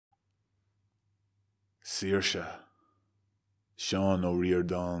Saoirse, Seán ó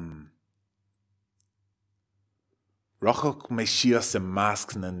Ríordáin. Rochach mé sios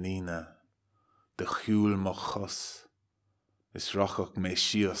measc na nína, de chiúil mo chus, is rochach mé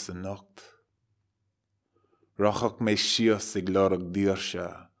sios nocht. Rochach mé sios ag lorach díirse,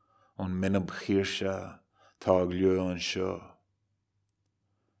 ón minab chiirse, tá ag liú an seo.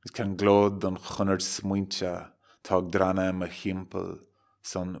 Is can glód don chunard smuinte, tá ag drana am a chimpel,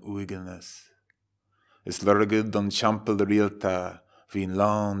 son uigenes. Is loragid don champel de rialta, hín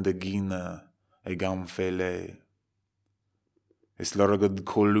lán de gína, ag am félé. Is loragid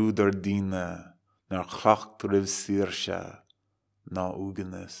colúdar dína, nar chracht rih Saoirse, ná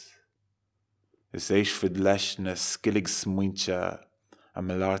ugenes. Is éisfid leis na skillig smuinte, a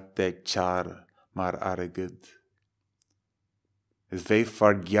me láart ag tear mar arigid. Is bheith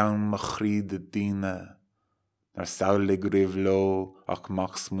far gian ma chríd dína, nar saulig rih lo ach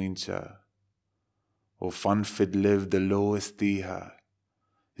mach smuinte. O fan fid liv de lo is díha,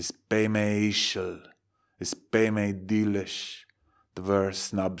 is bé me éisiil, is bé me dílis, de ver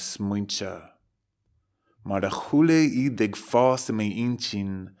snab smuinte. Mar de chule iad ag fás am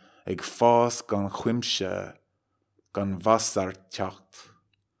intin, ag fás gan chwimse, gan vas ar teacht.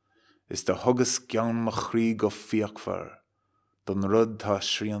 Is de hugus gian ma chrí go fiachfar, don rud tá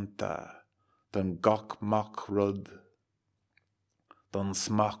srianta, don gach mach rud, don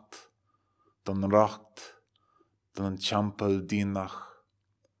smacht, don racht, don champel dínach,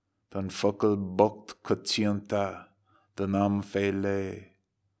 don focal bocht cutianta, don am félé,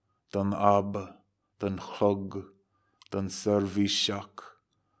 don ab, don chlog, don servíseach,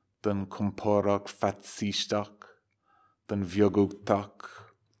 don compórach fatsíisteach, don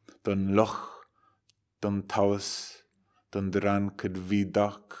bheagúchtach, don luch, don tawas, don drancad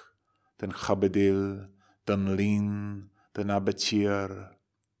vídach, don chabadil, don lín, don abatír,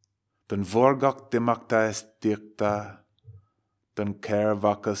 don vorgach dimachta is diachta, don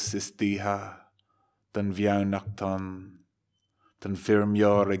cairvachas is díha, don bheanachtan, don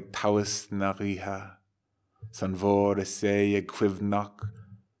firmjór ag tawas na riha, san vor is ag cuivnach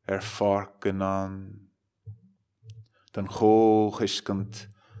fork anan. Don cho chiskant,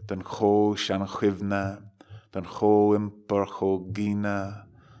 don cho shan chivna, don cho imper cho gina,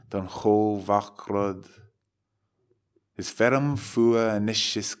 don cho vachrod. Is ferm fua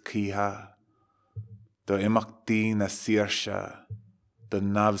anish is kiha, do imachti na Saoirse, do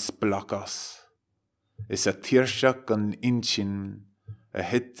navs blakos. Is a tiershak an inchin, a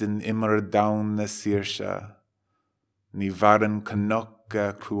hit in immer down na Saoirse. Ni waren canok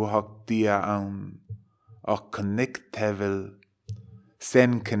a cruhak dia aun, och canik tevil,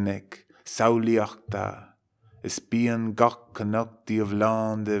 sen canik, sauliachta, is bian gach canok di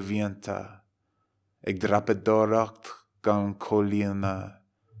vlan de vienta, ag drapedoracht gan coliana,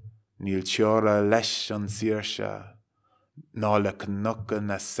 nil tiora lesh an Saoirse, na le canok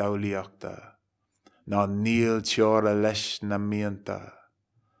na sauliachta, na nil tiora lesh na mienta,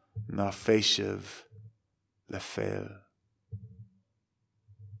 na feishiv le fail.